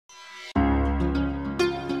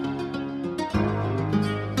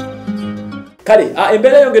kale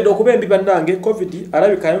embeera yongedde okuba embi bannange covid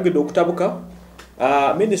alabika yongedde okutabuka.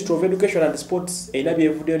 Ministry of Education and Sports erina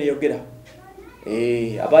byevuddeyo neyogera.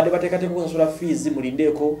 Abadde bateekateeka okusasula fees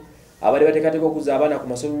Mulindeeko, abadde bateekateeka okuza abaana ku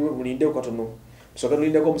masomero Mulindeeko katono. Tusooka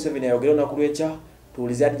tulindeko Museveni ayogera olunaku lw'enkya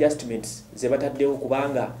tuwulize adjustments ze bataddewo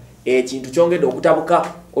kubanga ekintu kyongedde okutabuka.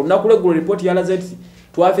 Olunaku lw'eggulo report yalaze nti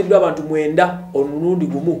twafiiriddwa abantu 9 omulundi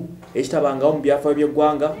gumu ekitabangawo mu byafaayo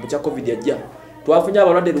by'eggwanga mu kya covid yajja. Twafunye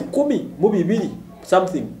abalwadde 1,200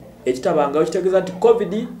 something ekitabangawo kitegeeza nti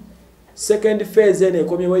covid second phase ene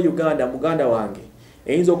ekomyewo Uganda muganda wange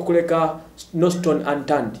eyinza okukuleka no stone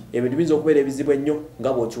unturned. Ebintu binza okubeera ebizibu ennyo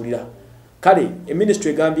nga bw'okiwulira. Kale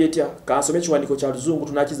ministry egambye etya kansome ekiwandiiko kya Luzungu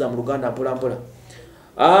tunakiza mu Luganda mpola mpola.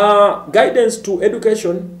 Guidance to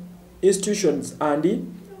education institutions and the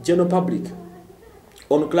general public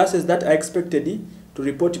on classes that are expected to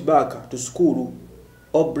report back to school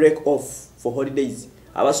or break off for holidays.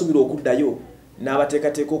 Abasubira okuddayo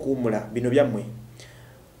n'abateekateeka okuwummula bino byammwe.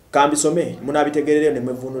 Kambisome munabitegerere ne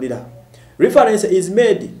mwevunulira. Reference is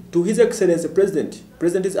made to His Excellency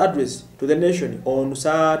President's address to the nation on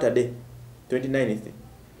Saturday 29th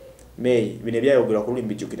May bine byayogerwa ku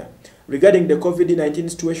lumbijjukira regarding the COVID-19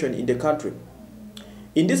 situation in the country.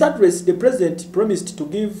 In this address, the President promised to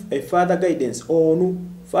give a further guidance on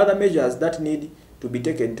further measures that need to be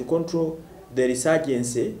taken to control the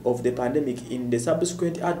resurgence of the pandemic. In the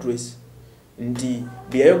subsequent address, ndi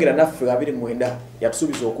byayogera naffe 29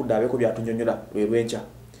 yatusubiza okudda abeko byatunyonyola lwenkya.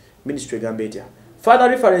 Ministry egamba etya. Further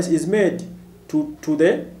reference is made to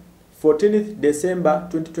the 14th December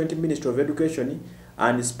 2020 Ministry of Education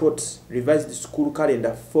and Sports revised school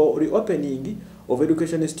calendar for reopening of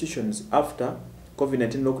education institutions after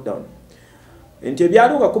COVID-19 lockdown. Nti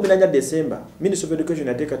ebyaluka 14 December Ministry of Education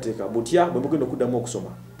yateekateeka butya bwe mugenda okuddamu okusoma.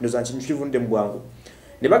 Ndoza nkintu kivunde mu bwangu.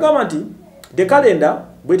 Ne bagamba nti the calendar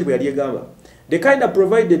bweti bwe yali egamba. The calendar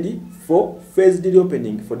provided for phased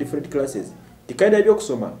reopening for different classes. The calendar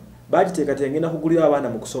ebyokusoma bagiteekateeka ngenda kugulira abaana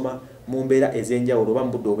mu kusoma mu mbeera ez'enjawulo oba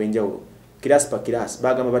mu budde obw'enjawulo. Class per class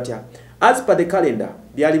bagamba batya. As per the calendar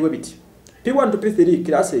byali bwe biti. P1 to P3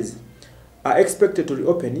 classes are expected to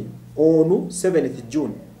reopen on 7th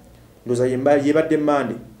June. Ndoza yebadde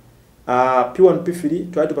Monday. P1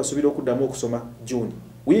 P3 twali tubasuubira okuddamu okusoma June.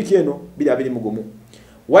 Wiiki eno 2020.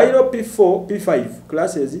 While P4 P5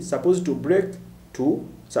 classes supposed to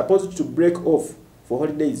break off for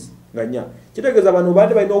holidays nganya. Kitegeeza bano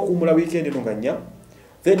bande balina okuwummula weekend eno nganya.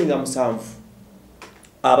 Then nga musanvu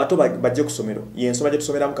abato bajje kusomero yensoma gye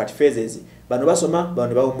tusomeramu kati phases bano basoma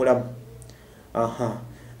bano bawummulamu.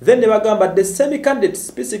 Then ne bagamba the semi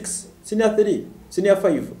candidates P6 senior 3 senior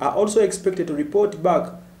 5 are also expected to report back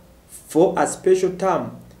for a special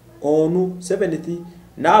term on 7th.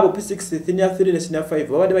 Nabo P6 senior 3 ne senior 5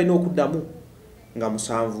 babadde balina okuddamu nga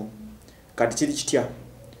musanvu. Kati kiri kitya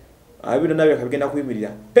abino nabyo kabigenda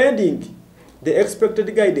kuyimirira pending the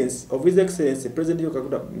expected guidance of His Excellency President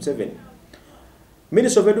Museveni.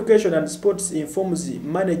 Ministry of Education and Sports informs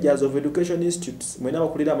managers of education institutes mwena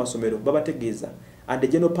bakulira amasomero babategeeza and the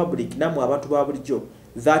general public namwe abantu ba bulijjo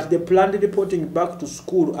that the planned reporting back to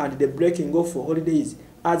school and the breaking off for holidays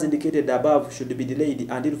as indicated above should be delayed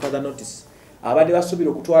until further notice. Abadde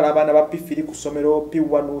basubira okutwala abaana ba P3 ku somero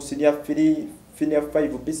P1 senior 3 senior 5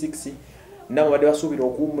 P6 namwe badde basubira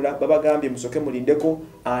okuwummula babagambye musoke Mulindeeko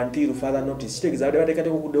until further notice. Kitegeeza badde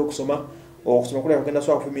bateekateeka okuddayo okusoma kule kugenda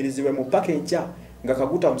soka kufumirizibwe mu paka enkya nga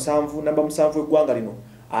kaguta musanvu namba musanvu eggwanga lino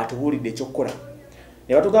atubuulidde ekyokukola.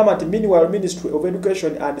 Ne batugamba nti meanwhile Ministry of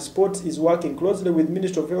Education and Sports is working closely with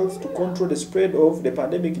Ministry of Health to control the spread of the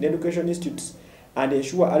pandemic in education institutes and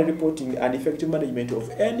ensure early reporting and effective management of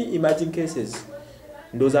any emerging cases.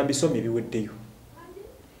 Ndoza mbisome biweddeyo.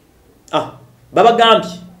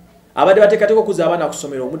 Babagambye abadde bateekateeka okuza abaana ku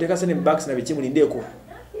ssomero omuteeka sene mu bags na biki Mulindeeko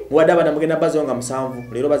muwadde abaana mugenda baziwa nga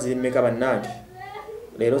musanvu leero baziri mmeka bannange.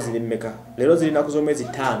 Leero ziri mmeka? Leero ziri nnaku z'omwezi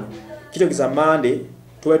 5. Kitegeeza Monday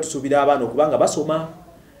tuwe tusuubira abaana okubanga basoma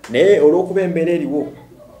naye olw'okuba embeera eriwo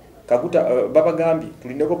kakuta babagambye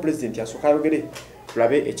tulindeko president asooka ayogere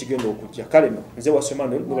tulabe ekigenda okujja. Kale no nze wasoma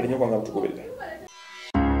no mubalenyo kwanga mutugoberera.